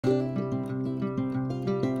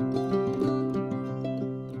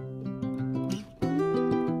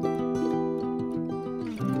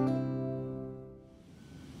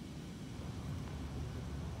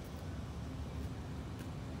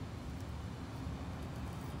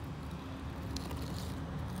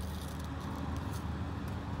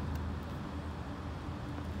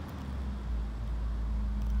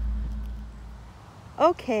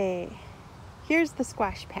Okay, here's the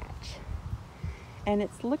squash patch, and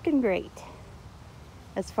it's looking great.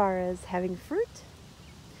 As far as having fruit,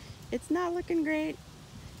 it's not looking great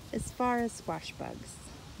as far as squash bugs.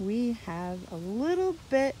 We have a little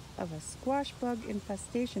bit of a squash bug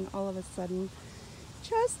infestation all of a sudden,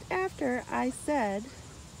 just after I said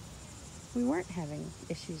we weren't having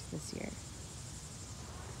issues this year.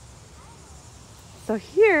 So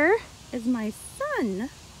here is my son,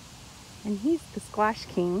 and he's the squash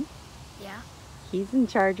king. Yeah. He's in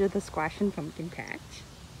charge of the squash and pumpkin patch.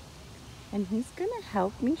 And he's gonna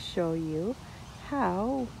help me show you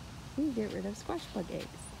how we get rid of squash bug eggs.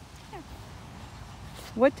 Yeah.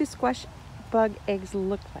 What do squash bug eggs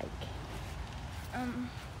look like? They're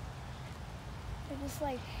just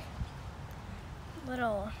like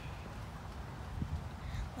little,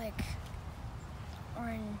 like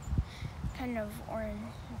orange, kind of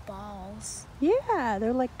orange balls. Yeah,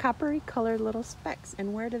 they're like coppery colored little specks.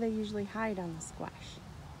 And where do they usually hide on the squash?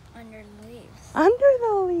 Under the leaves. Under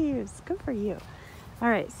the leaves. Good for you. All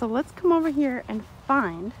right, so let's come over here and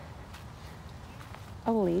find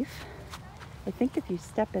a leaf. I think if you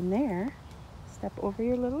step in there, step over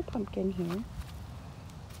your little pumpkin here.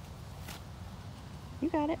 You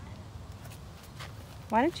got it.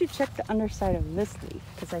 Why don't you check the underside of this leaf?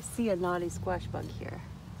 Because I see a naughty squash bug here.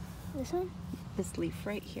 This one? This leaf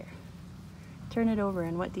right here. Turn it over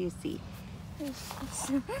and what do you see?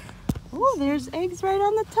 Oh, there's eggs right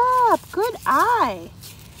on the top. Good eye.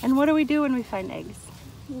 And what do we do when we find eggs?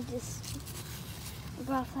 You just rip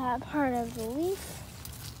off that part of the leaf.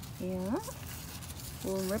 Yeah.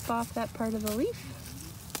 We'll rip off that part of the leaf.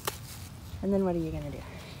 And then what are you going to do?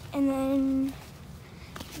 And then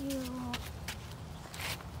you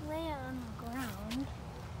lay it on the ground.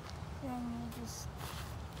 Then you just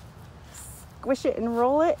Squish it and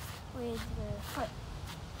roll it. with the foot.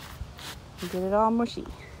 And get it all mushy.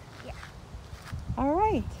 Yeah. All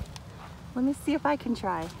right. Let me see if I can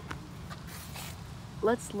try.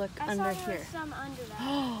 Let's look I under saw here. there was some under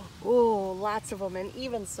that. Oh, lots of them, and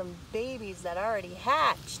even some babies that already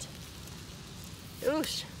hatched.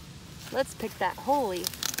 Oosh. Let's pick that whole leaf.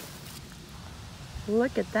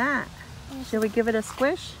 Look at that. Should we give it a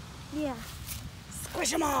squish? Yeah.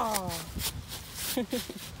 Squish them all.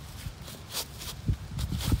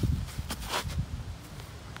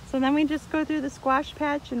 So then we just go through the squash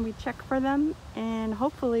patch and we check for them, and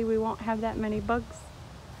hopefully we won't have that many bugs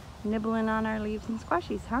nibbling on our leaves and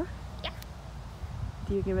squashies, huh? Yeah.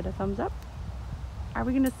 Do you give it a thumbs up? Are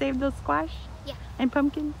we gonna save those squash? Yeah. And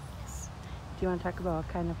pumpkins? Yes. Do you want to talk about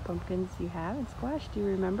what kind of pumpkins you have in squash? Do you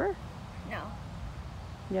remember? No.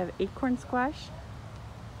 You have acorn squash,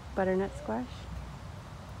 butternut squash,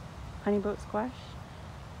 honeyboat squash,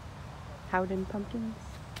 Howden pumpkins,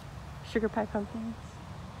 sugar pie pumpkins.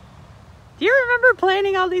 Do you remember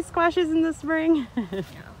planting all these squashes in the spring? No.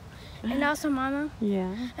 And also, Mama,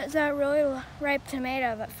 Yeah. it's that really ripe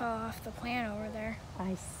tomato that fell off the plant over there.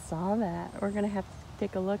 I saw that. We're gonna have to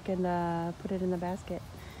take a look and put it in the basket.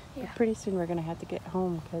 Yeah. But pretty soon we're gonna have to get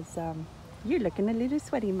home because you're looking a little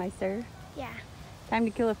sweaty, my sir. Yeah. Time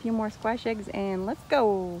to kill a few more squash eggs and let's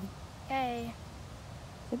go. Yay.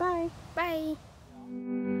 Say bye. Bye.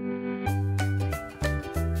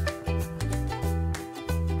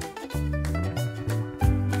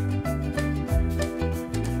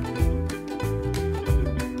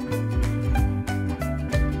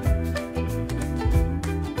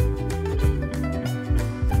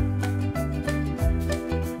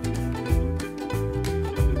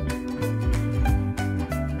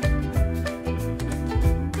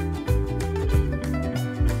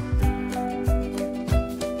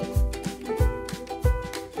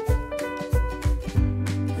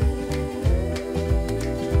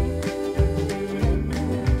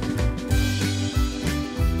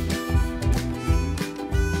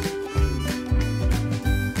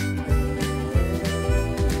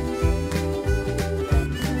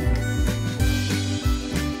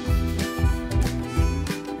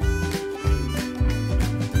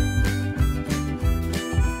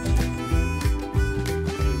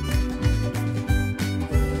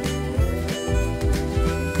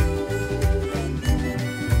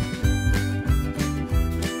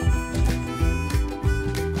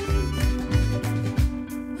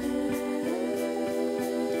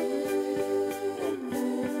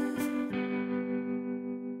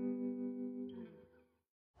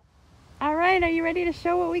 right, are you ready to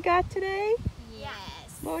show what we got today? Yes.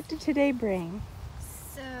 What did today bring?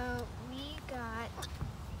 So we got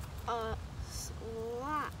a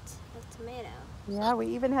lot of tomatoes. Yeah, we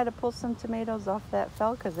even had to pull some tomatoes off that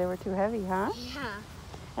fell because they were too heavy, huh? Yeah.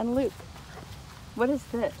 And Luke, what is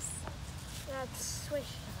this? got squish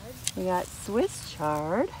chard. We got Swiss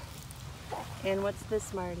chard. And what's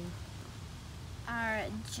this, Marty? Our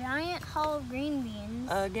giant whole green beans.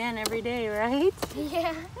 Again, every day, right?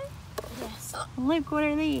 Yeah. Yes. Look, what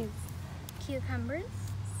are these? Cucumbers.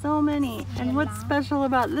 So many. And what's long. special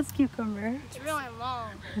about this cucumber? It's really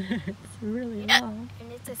long. It's really long.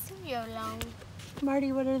 And it's a studio long.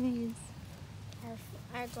 Marty, what are these?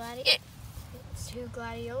 Our two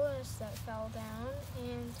gladiolas that fell down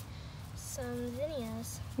and some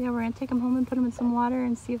zinnias. Yeah, we're gonna take them home and put them in some water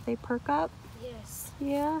and see if they perk up. Yes.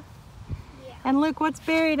 Yeah? Yeah. And look what's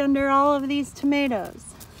buried under all of these tomatoes.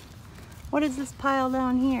 What is this pile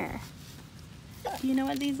down here? Do you know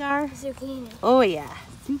what these are? Zucchini. Oh yeah,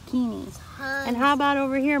 zucchini. And how about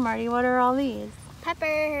over here, Marty? What are all these?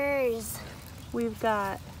 Peppers. We've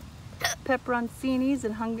got pepperoncinis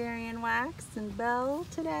and Hungarian wax and bell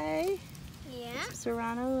today. Yeah.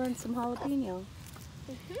 Serrano and some jalapeno.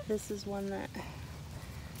 This is one that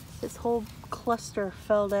this whole cluster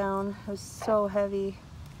fell down. It was so heavy.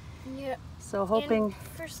 Yeah. So hoping. And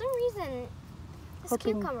for some reason, this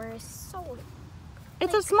cucumber is so.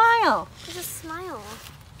 It's a smile. It's a smile.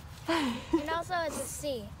 And also it's a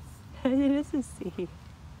C. It is a C.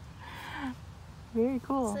 Very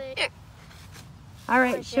cool. So, All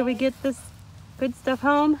right, should we get this good stuff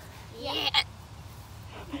home? yeah.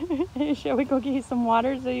 Shall we go get you some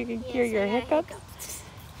water so you can cure Yes, your I got hiccups? hiccups.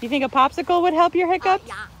 You think a popsicle would help your hiccups?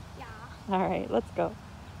 Yeah. Yeah. All right, let's go.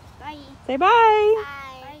 Bye. Say bye.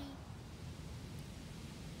 Bye.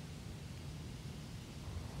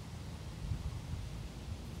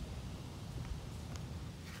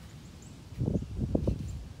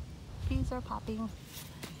 Peas are popping.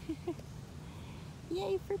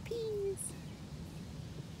 Yay for peas.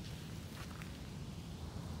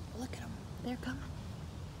 Look at them. They're coming.